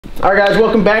All right, guys,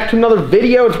 welcome back to another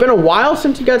video. It's been a while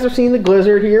since you guys have seen the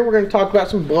Glizzard here. We're going to talk about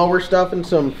some blower stuff and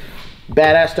some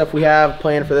badass stuff we have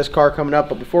planned for this car coming up.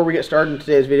 But before we get started in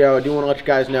today's video, I do want to let you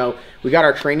guys know we got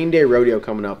our training day rodeo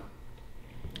coming up.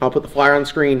 I'll put the flyer on the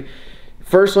screen.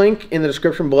 First link in the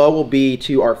description below will be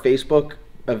to our Facebook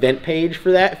event page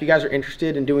for that. If you guys are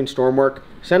interested in doing storm work,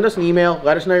 send us an email.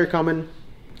 Let us know you're coming.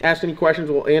 Ask any questions,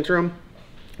 we'll answer them.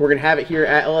 We're going to have it here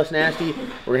at LS Nasty.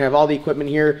 We're going to have all the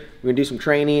equipment here. We're going to do some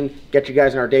training, get you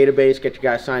guys in our database, get you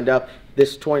guys signed up.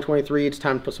 This is 2023. It's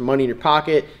time to put some money in your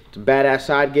pocket. It's a badass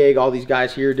side gig. All these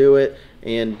guys here do it.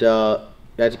 And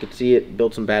as you can see, it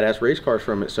built some badass race cars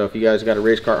from it. So if you guys got a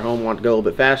race car at home, want to go a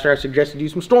little bit faster, I suggest you do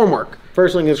some storm work.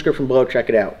 First link in the description below. Check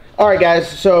it out. All right, guys.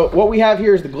 So what we have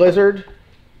here is the Glizzard.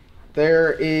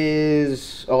 There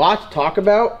is a lot to talk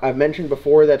about. I've mentioned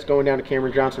before that's going down to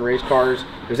Cameron Johnson Race Cars.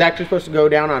 It was actually supposed to go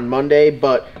down on Monday,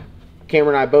 but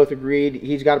Cameron and I both agreed.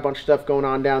 He's got a bunch of stuff going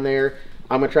on down there.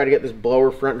 I'm going to try to get this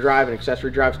blower front drive and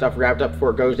accessory drive stuff wrapped up before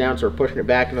it goes down, so we're pushing it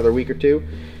back another week or two.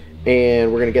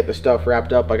 And we're going to get the stuff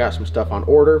wrapped up. I got some stuff on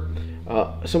order.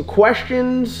 Some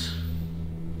questions.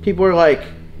 People are like,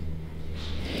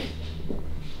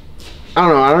 I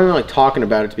don't know, I don't even like talking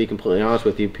about it, to be completely honest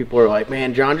with you. People are like,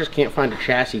 man, John just can't find a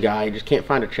chassis guy. He just can't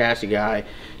find a chassis guy.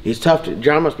 He's tough to,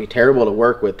 John must be terrible to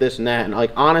work with, this and that. And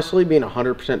like, honestly, being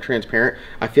 100% transparent,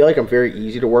 I feel like I'm very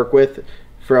easy to work with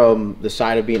from the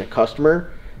side of being a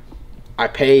customer.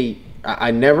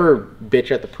 I never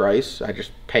bitch at the price. I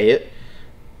just pay it.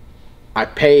 I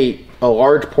pay a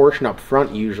large portion up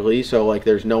front usually, so like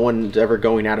there's no one's ever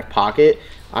going out of pocket.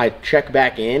 I check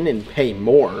back in and pay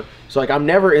more. So like I'm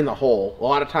never in the hole. A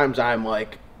lot of times I'm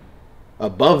like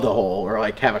above the hole or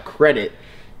like have a credit,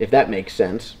 if that makes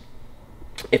sense.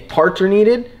 If parts are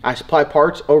needed, I supply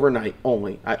parts overnight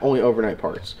only. I only overnight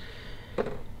parts.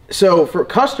 So for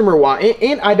customer wise,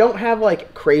 and I don't have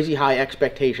like crazy high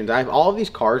expectations. I have all of these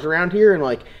cars around here, and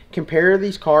like compare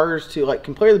these cars to like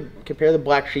compare the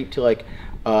Black Sheep to like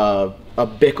a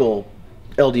Bickle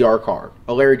LDR car,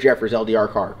 a Larry Jeffers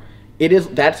LDR car.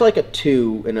 That's like a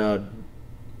 2, and a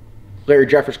Larry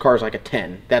Jeffers car is like a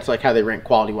 10. That's like how they rank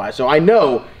quality wise. So I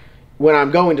know when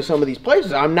I'm going to some of these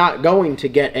places, I'm not going to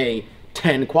get a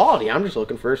 10 quality. I'm just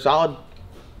looking for a solid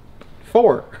 4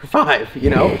 or 5,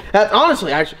 you know. That's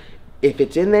honestly, if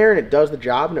it's in there and it does the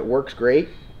job and it works great,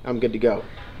 I'm good to go.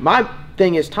 My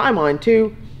thing is timeline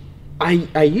too.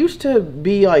 I used to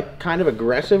be like kind of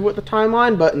aggressive with the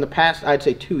timeline, but in the past, I'd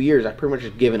say 2 years, I've pretty much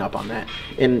just given up on that.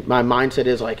 And my mindset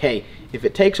is like, hey, if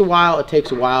it takes a while, it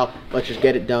takes a while. Let's just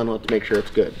get it done. Let's make sure it's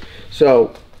good.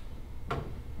 So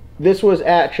this was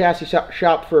at Chassis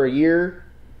Shop for a year.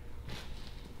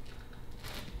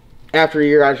 After a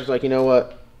year, I was just like, you know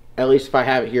what? At least if I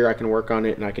have it here, I can work on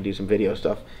it and I can do some video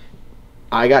stuff.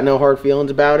 I got no hard feelings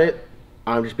about it.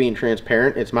 I'm just being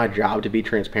transparent. It's my job to be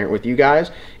transparent with you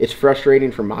guys. It's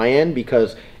frustrating from my end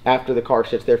because after the car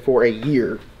sits there for a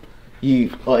year,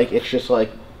 it's just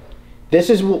like, this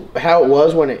is how it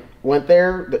was when it went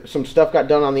there. Some stuff got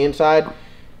done on the inside.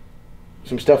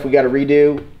 Some stuff we got to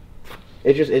redo.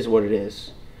 It just is what it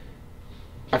is.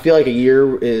 I feel like a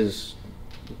year is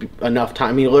enough time.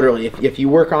 I mean, literally, if you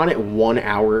work on it 1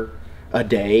 hour a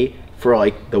day for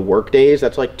like the work days,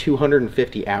 that's like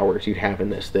 250 hours you'd have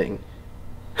in this thing.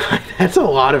 That's a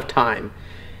lot of time.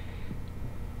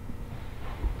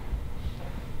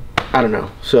 I don't know.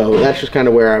 So that's just kind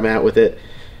of where I'm at with it.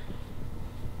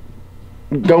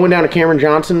 Going down to Cameron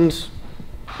Johnson's,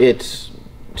 it's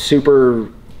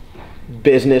super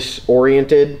business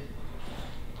oriented.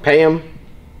 Pay him.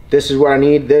 This is what I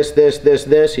need. This.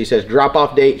 He says drop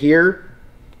off date here,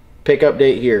 pick up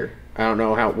date here. I don't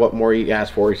know what more you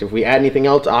ask for. So if we add anything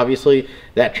else, obviously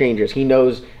that changes. He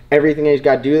knows everything that he's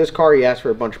got to do with this car. He asked for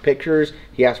a bunch of pictures.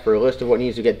 He asked for a list of what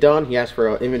needs to get done. He asked for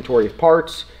an inventory of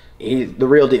parts. He's the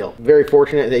real deal. Very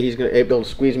fortunate that he's going to be able to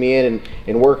squeeze me in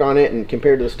and work on it. And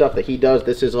compared to the stuff that he does,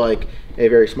 this is like a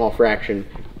very small fraction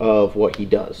of what he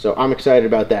does. So I'm excited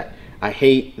about that. I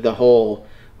hate the whole,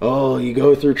 oh, you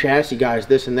go through chassis guys,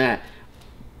 this and that.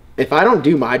 If I don't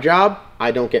do my job,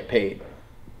 I don't get paid.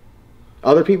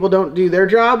 Other people don't do their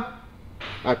job,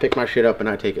 I pick my shit up and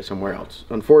I take it somewhere else.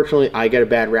 Unfortunately, I get a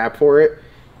bad rap for it.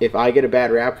 If I get a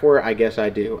bad rap for it, I guess I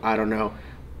do. I don't know.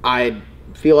 I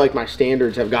feel like my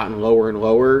standards have gotten lower and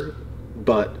lower,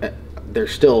 but they're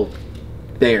still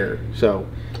there. So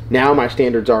now my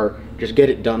standards are just get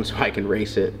it done so I can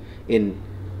race it in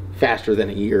faster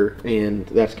than a year, and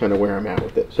that's kind of where I'm at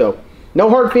with it. So no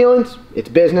hard feelings. It's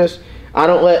business. I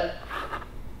don't let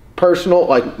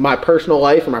my personal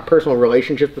life or my personal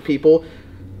relationships with people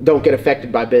don't get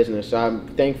affected by business.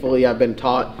 Thankfully, I've been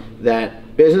taught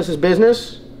that business is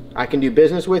business I can do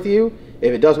business with you.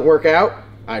 If it doesn't work out,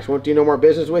 I just won't do no more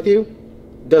business with you.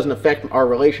 It doesn't affect our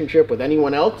relationship with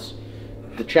anyone else.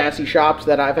 The chassis shops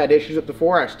that I've had issues with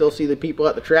before, I still see the people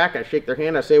at the track. I shake their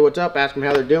hand, I say what's up, ask them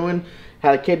how they're doing,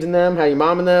 how the kids in them, how you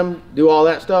mom and them, do all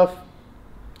that stuff.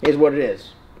 Is what it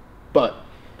is. But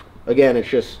again, it's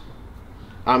just,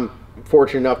 I'm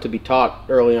fortunate enough to be taught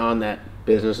early on that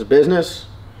business is business.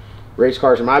 Race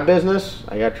cars are my business.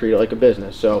 I gotta treat it like a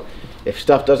business. So if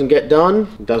stuff doesn't get done,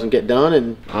 it doesn't get done,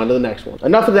 and on to the next one.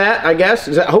 Enough of that, I guess.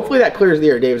 Hopefully that clears the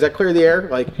air, Dave. Does that clear the air?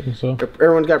 Like, I think so.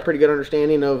 Everyone's got a pretty good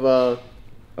understanding of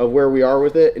where we are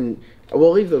with it, and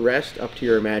we'll leave the rest up to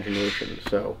your imagination.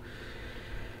 So,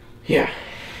 yeah.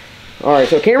 All right,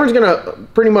 so Cameron's gonna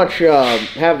pretty much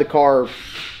have the car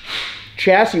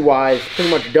chassis-wise pretty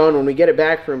much done. When we get it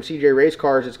back from CJ Race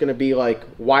Cars, it's gonna be like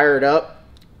wired up,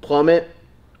 plummet,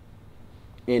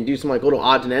 and do some like little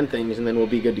odds and end things, and then we'll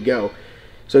be good to go.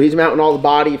 So he's mounting all the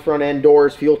body, front end,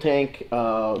 doors, fuel tank,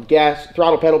 gas,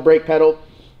 throttle pedal, brake pedal,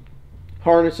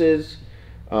 harnesses,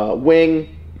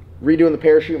 wing, redoing the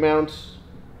parachute mounts,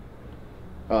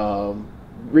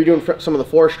 redoing some of the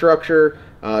floor structure,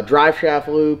 drive shaft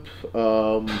loop,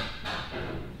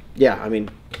 yeah, I mean,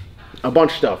 a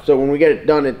bunch of stuff. So when we get it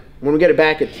done, when we get it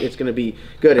back, it's going to be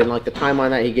good. And like the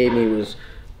timeline that he gave me was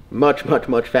much, much,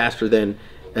 much faster than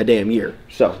a damn year.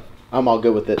 So I'm all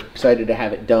good with it. Excited to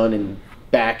have it done and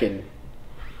back and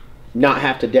not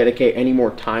have to dedicate any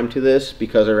more time to this,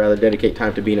 because I'd rather dedicate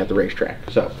time to being at the racetrack.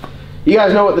 So you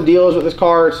guys know what the deal is with this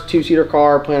car. It's a two-seater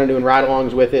car. Plan on doing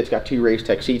ride-alongs with it. It's got 2 race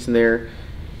tech seats in there.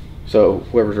 So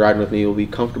whoever's riding with me will be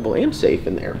comfortable and safe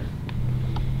in there.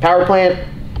 Power plant,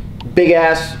 big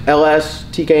ass LS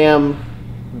TKM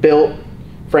built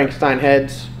Frankenstein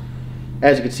heads.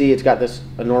 As you can see, it's got this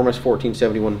enormous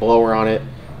 1471 blower on it.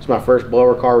 It's my first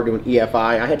blower car. We're doing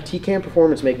EFI. I had TCAM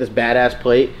Performance make this badass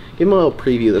plate. Give them a little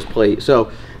preview of this plate.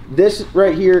 So this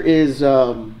right here is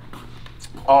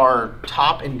our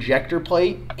top injector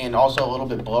plate and also a little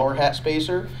bit blower hat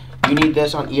spacer. You need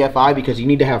this on EFI because you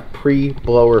need to have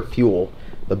pre-blower fuel.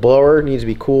 The blower needs to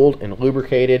be cooled and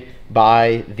lubricated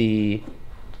by the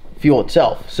fuel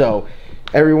itself. So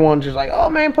everyone's just like, oh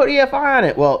man, put EFI on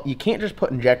it. Well, you can't just put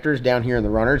injectors down here in the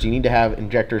runners. You need to have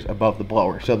injectors above the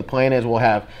blower. So the plan is we'll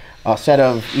have a set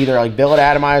of either like billet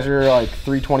atomizer, like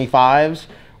 325s,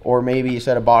 or maybe a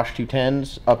set of Bosch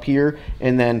 210s up here,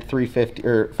 and then 350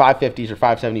 or 550s or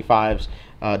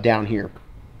 575s down here.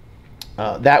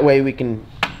 That way we can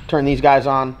turn these guys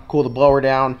on, cool the blower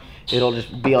down. It'll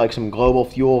just be like some global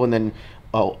fuel, and then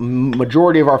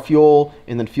majority of our fuel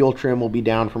and then fuel trim will be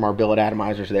down from our billet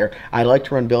atomizers there. I like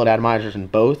to run billet atomizers in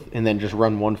both, and then just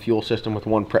run one fuel system with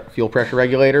one fuel pressure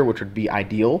regulator, which would be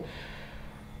ideal.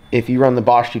 If you run the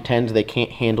Bosch 210s, they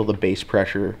can't handle the base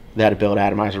pressure that a billet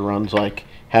atomizer runs. Like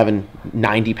having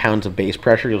 90 pounds of base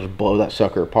pressure, you'll just blow that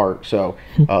sucker apart. So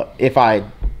if I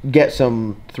get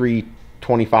some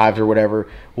 325s or whatever,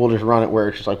 we'll just run it where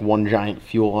it's just like one giant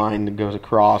fuel line that goes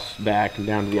across, back, and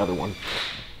down to the other one.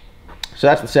 So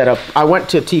that's the setup. I went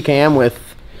to TKM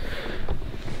with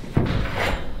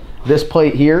this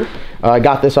plate here. I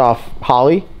got this off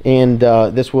HOLLEY, and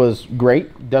this was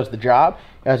great. Does the job.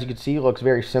 As you can see, it looks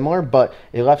very similar, but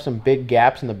it left some big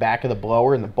gaps in the back of the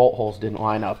blower, and the bolt holes didn't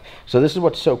line up. So this is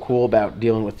what's so cool about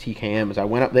dealing with TKM is I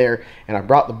went up there and I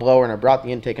brought the blower and I brought the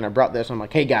intake and I brought this. I'm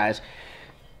like, hey guys,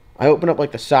 I opened up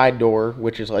like the side door,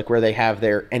 which is like where they have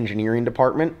their engineering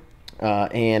department,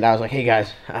 and I was like, hey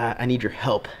guys, I need your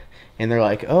help. And they're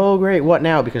like, oh great, what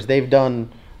now? Because they've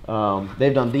done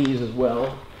these as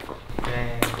well.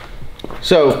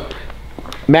 So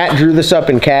Matt drew this up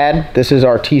in CAD. This is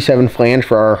our T7 flange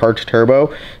for our Hartz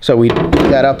turbo. So we put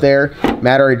that up there.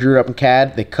 Matt already drew it up in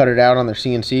CAD. They cut it out on their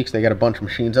CNC because they got a bunch of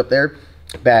machines up there.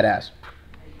 Badass.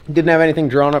 Didn't have anything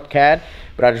drawn up CAD,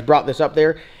 but I just brought this up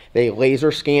there. They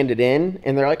laser scanned it in,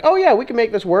 and they're like, oh yeah, we can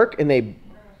make this work. And they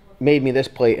made me this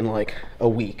plate in like a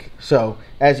week. So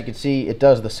as you can see, it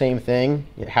does the same thing.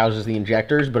 It houses the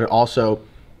injectors, but it also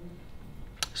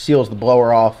seals the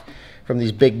blower off from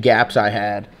these big gaps I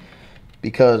had,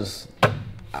 because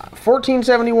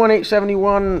 1471,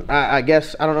 871, I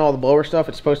guess, I don't know all the blower stuff.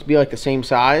 It's supposed to be like the same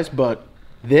size, but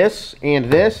this and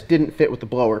this didn't fit with the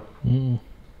blower.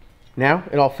 Now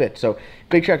it all fits. So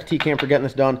big shout out to TCAM for getting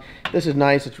this done. This is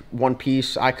nice. It's one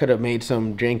piece. I could have made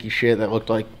some janky shit that looked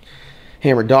like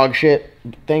hammered dog shit.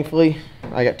 Thankfully,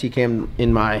 I got TCAM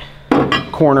in my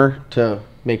corner to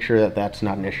make sure that that's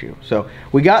not an issue. So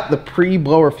we got the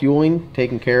pre-blower fueling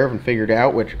taken care of and figured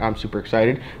out, which I'm super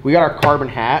excited. We got our carbon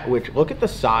hat, which look at the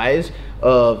size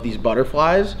of these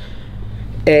butterflies.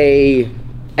 A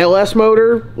LS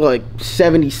motor, like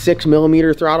 76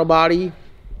 millimeter throttle body,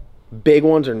 Big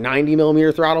ones are 90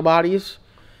 millimeter throttle bodies.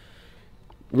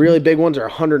 Really big ones are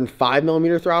 105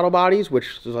 millimeter throttle bodies,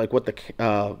 which is like what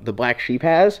the Black Sheep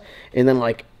has. And then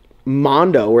like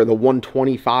Mondo, or the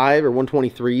 125 or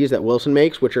 123s that Wilson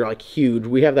makes, which are like huge.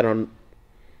 We have that on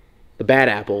the Bad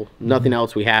Apple. Nothing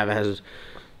else we have has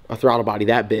a throttle body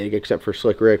that big, except for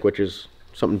Slick Rick, which is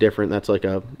something different. That's like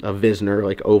a Visner,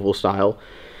 like oval style.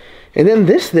 And then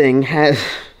this thing has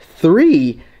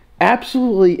 3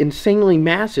 absolutely insanely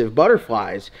massive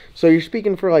butterflies. So you're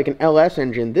speaking for like an LS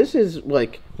engine. This is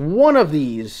like, one of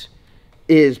these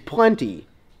is plenty,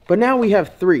 but now we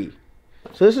have 3.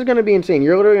 So this is going to be insane.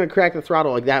 You're literally going to crack the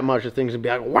throttle like that much, the thing's going to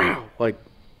be like, wow, like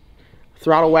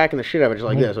throttle whacking the shit out of it, just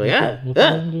like this, like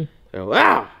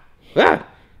wow,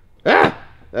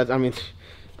 that's, I mean,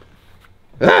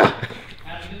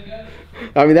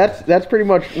 that's pretty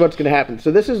much what's going to happen.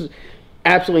 So this is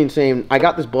absolutely insane. I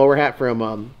got this blower hat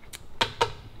from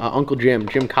Uncle Jim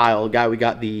Kyle, the guy we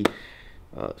got the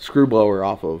screw blower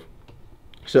off of.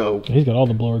 So he's got all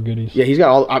the blower goodies. Yeah, he's got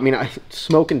all. I mean,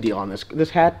 smoking deal on this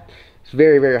hat. It's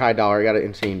very, very high dollar. I got an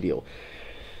insane deal.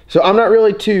 So I'm not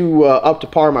really too up to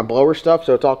par on my blower stuff,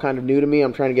 so it's all kind of new to me.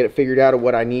 I'm trying to get it figured out of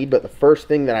what I need, but the first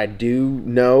thing that I do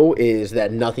know is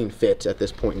that nothing fits at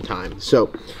this point in time. So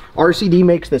RCD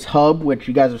makes this hub, which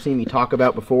you guys have seen me talk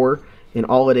about before, and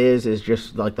all it is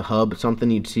just like the hub,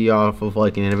 something you'd see off of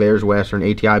like an Innovators West or an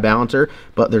ATI balancer,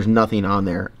 but there's nothing on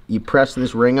there. You press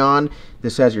this ring on,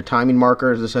 this has your timing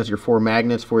markers, this has your 4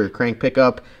 magnets for your crank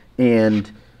pickup,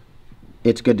 and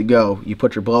it's good to go. You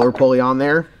put your blower pulley on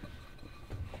there,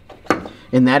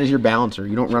 and that is your balancer.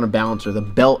 You don't run a balancer. The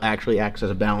belt actually acts as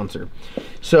a balancer.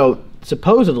 So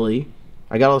supposedly,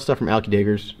 I got all this stuff from Alky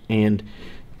Diggers, and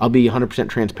I'll be 100%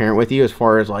 transparent with you as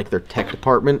far as like their tech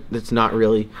department. It's not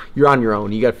really, you're on your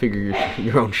own. You got to figure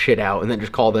your own shit out, and then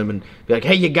just call them and be like,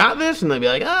 hey, you got this? And they'll be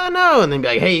like, oh, no. And then be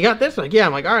like, hey, you got this? Like, yeah.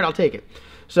 I'm like, all right, I'll take it.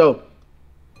 So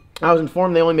I was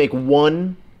informed they only make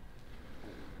 1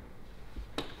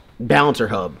 balancer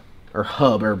hub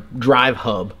or drive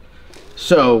hub.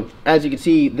 So as you can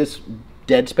see, this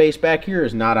dead space back here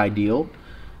is not ideal,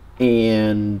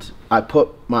 and I put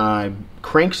my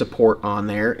crank support on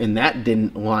there, and that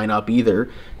didn't line up either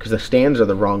because the stands are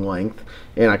the wrong length.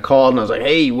 And I called and I was like,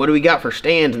 hey, what do we got for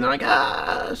stands? And they're like,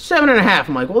 7.5.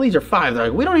 I'm like, well, these are 5. They're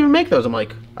like, we don't even make those. I'm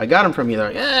like, I got them from you.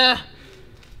 They're like,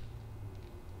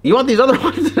 you want these other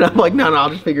ones? And I'm like, no, I'll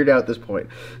just figure it out at this point.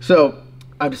 So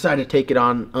I've decided to take it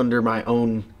on under my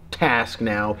own task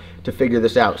now to figure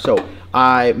this out. So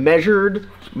I measured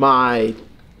my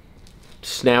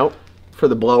snout for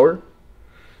the blower,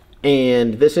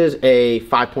 and this is a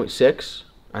 5.6.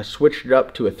 I switched it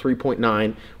up to a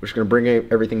 3.9, which is going to bring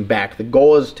everything back. The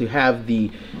goal is to have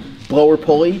the blower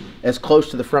pulley as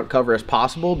close to the front cover as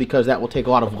possible, because that will take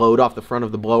a lot of load off the front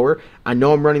of the blower. I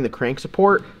know I'm running the crank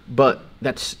support, but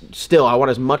that's still, I want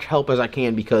as much help as I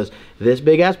can, because this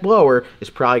big ass blower is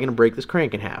probably going to break this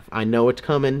crank in half. I know it's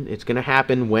coming. It's going to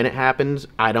happen. When it happens,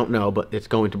 I don't know, but it's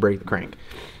going to break the crank.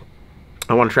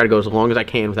 I want to try to go as long as I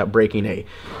can without breaking a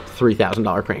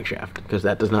 $3,000 crankshaft, because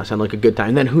that does not sound like a good time.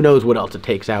 And then who knows what else it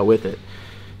takes out with it.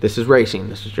 This is racing.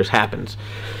 This just happens.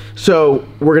 So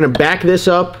we're going to back this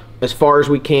up as far as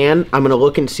we can. I'm going to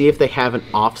look and see if they have an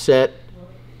offset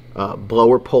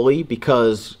blower pulley,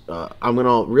 because I'm going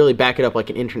to really back it up like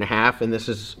 1.5 inches, and this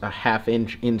is a 1/2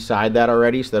 inch inside that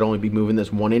already, so that'll only be moving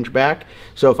this 1 inch back.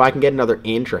 So if I can get another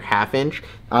inch or 1/2 inch,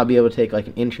 I'll be able to take like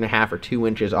 1.5 inches or 2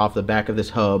 inches off the back of this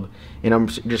hub, and I'm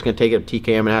just going to take it to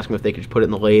TKM and ask them if they could just put it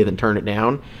in the lathe and turn it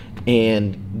down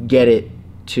and get it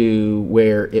to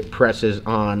where it presses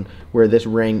on where this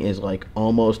ring is like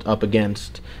almost up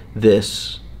against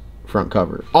this front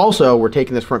cover. Also, we're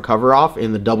taking this front cover off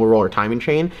in the double roller timing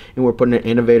chain, and we're putting an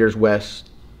Innovators West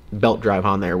belt drive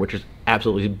on there, which is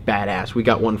absolutely badass. We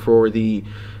got one for the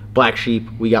Black Sheep,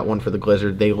 we got one for the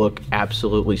Blizzard. They look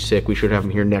absolutely sick. We should have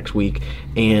them here next week,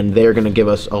 and they're going to give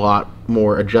us a lot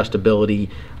more adjustability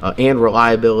and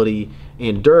reliability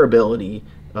and durability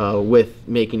with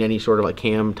making any sort of like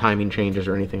cam timing changes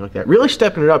or anything like that. Really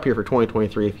stepping it up here for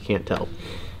 2023, if you can't tell.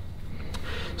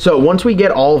 So once we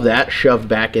get all of that shoved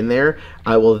back in there,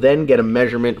 I will then get a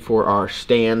measurement for our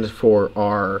stands for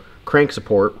our crank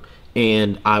support,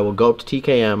 and I will go up to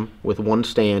TKM with one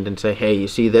stand and say, hey, you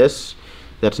see this?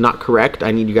 That's not correct.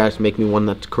 I need you guys to make me one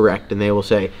that's correct. And they will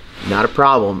say, not a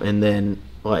problem. And then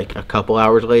like a couple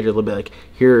hours later, they'll be like,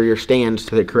 here are your stands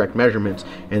to the correct measurements.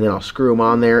 And then I'll screw them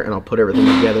on there, and I'll put everything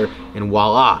together, and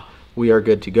voila, we are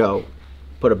good to go.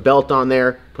 Put a belt on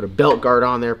there, put a belt guard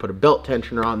on there, put a belt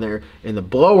tensioner on there, and the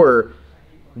blower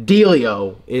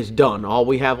dealio is done. All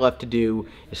we have left to do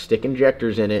is stick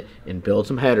injectors in it and build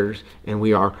some headers, and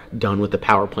we are done with the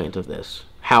power plant of this.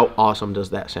 How awesome does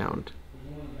that sound?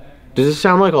 Does it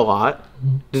sound like a lot?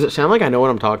 Does it sound like I know what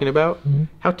I'm talking about?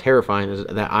 How terrifying is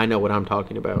it that I know what I'm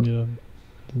talking about? Yeah.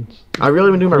 I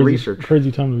really been doing my research.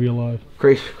 Crazy time to be alive.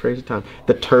 Crazy time.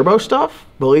 The turbo stuff,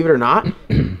 believe it or not,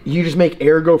 you just make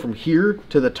air go from here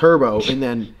to the turbo, and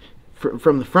then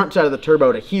from the front side of the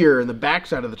turbo to here, and the back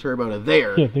side of the turbo to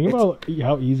there. Yeah, think about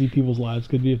how easy people's lives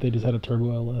could be if they just had a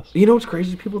turbo LS. You know what's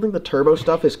crazy? People think the turbo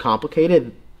stuff is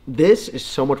complicated. This is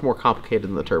so much more complicated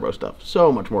than the turbo stuff.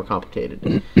 So much more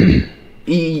complicated.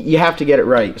 You have to get it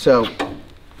right. So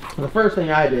the first thing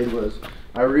I did was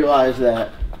I realized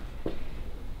that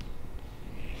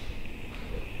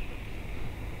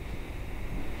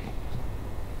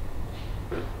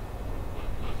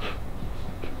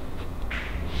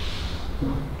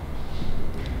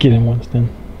Get in,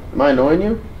 Winston. Am I annoying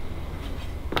you?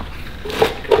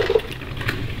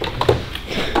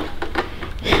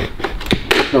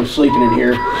 I'm sleeping in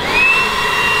here.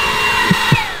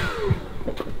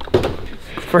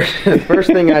 First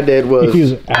thing I did was He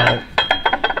was out.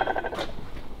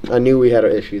 I knew we had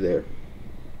an issue there.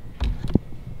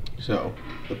 So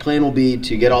the plan will be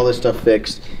to get all this stuff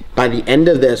fixed. By the end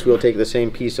of this, we'll take the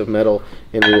same piece of metal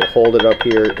and we will hold it up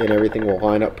here, and everything will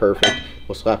line up perfect.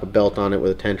 We'll slap a belt on it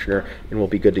with a tensioner, and we'll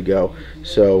be good to go.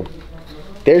 So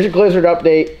there's your Blizzard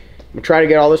update. I'm gonna try to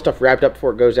get all this stuff wrapped up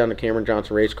before it goes down to Cameron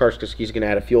Johnson race cars, because he's gonna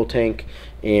add a fuel tank,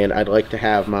 and I'd like to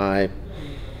have my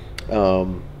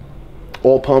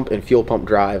oil pump and fuel pump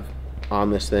drive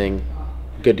on this thing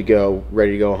good to go,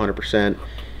 ready to go 100%.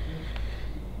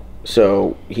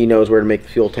 So he knows where to make the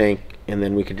fuel tank, and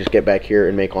then we could just get back here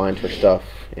and make lines for stuff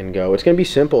and go. It's gonna be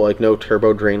simple, like no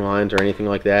turbo drain lines or anything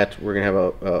like that. We're gonna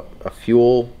have a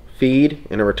fuel feed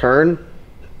and a return,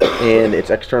 and it's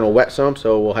external wet sump,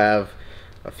 so we'll have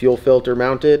a fuel filter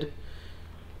mounted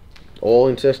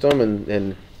oiling system,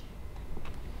 and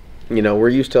you know, we're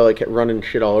used to like running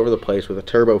shit all over the place with a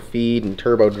turbo feed and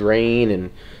turbo drain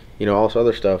and, you know, all this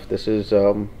other stuff. This is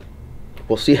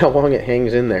we'll see how long it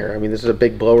hangs in there. I mean, this is a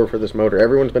big blower for this motor.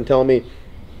 Everyone's been telling me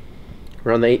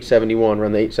run the 871,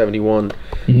 run the 871.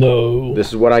 No. This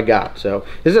is what I got. So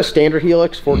this is a standard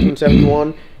Helix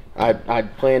 1471. I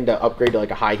plan to upgrade to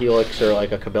like a high Helix or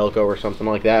like a Cabelco or something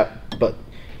like that, but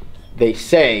they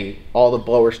say all the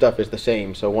blower stuff is the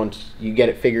same. So once you get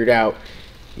it figured out,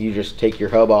 you just take your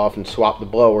hub off and swap the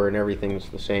blower and everything's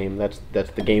the same. That's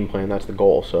the game plan, that's the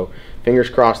goal. So fingers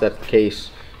crossed that's the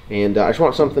case. And I just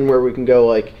want something where we can go,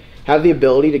 like, have the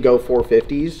ability to go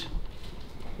 450s,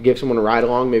 give someone a ride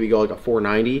along, maybe go like a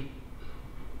 490,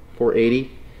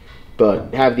 480,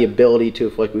 but have the ability to,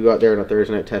 if like we go out there on a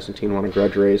Thursday night testing team on a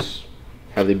grudge race,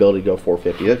 have the ability to go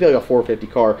 450. I feel like a 450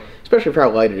 car, especially for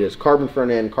how light it is. Carbon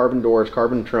front end, carbon doors,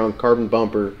 carbon trunk, carbon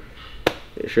bumper.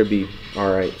 It should be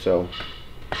all right. So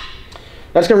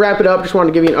that's gonna wrap it up. Just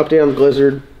wanted to give you an update on the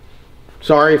Blizzard.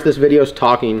 Sorry if this video is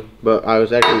talking, but I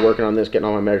was actually working on this, getting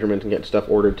all my measurements and getting stuff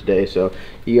ordered today. So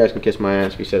you guys can kiss my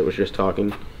ass if you said it was just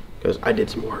talking, because I did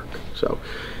some work. So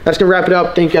that's gonna wrap it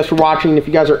up. Thank you guys for watching. If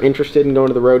you guys are interested in going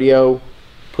to the rodeo,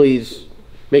 please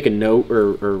make a note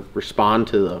or respond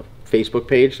to the Facebook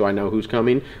page so I know who's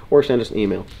coming, or send us an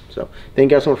email. So thank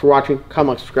you guys so much for watching. Comment,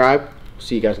 like, subscribe.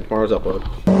 See you guys in tomorrow's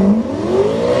upload.